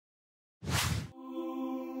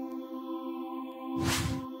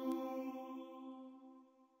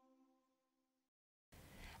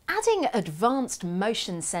Adding advanced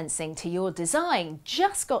motion sensing to your design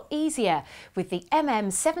just got easier with the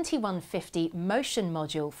MM7150 motion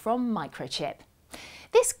module from Microchip.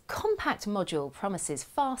 This compact module promises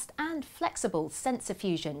fast and flexible sensor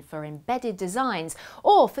fusion for embedded designs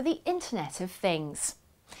or for the Internet of Things.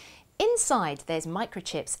 Inside there's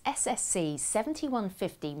Microchip's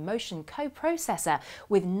SSC7150 motion coprocessor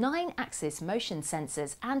with 9-axis motion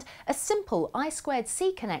sensors and a simple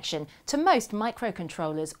I2C connection to most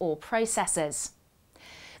microcontrollers or processors.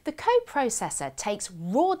 The coprocessor takes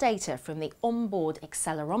raw data from the onboard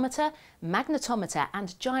accelerometer, magnetometer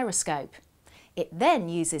and gyroscope. It then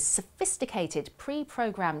uses sophisticated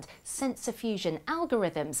pre-programmed sensor fusion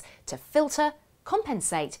algorithms to filter,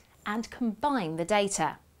 compensate and combine the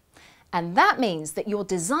data. And that means that your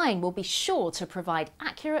design will be sure to provide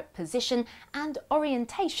accurate position and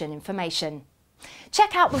orientation information.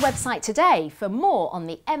 Check out the website today for more on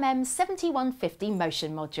the MM7150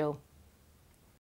 motion module.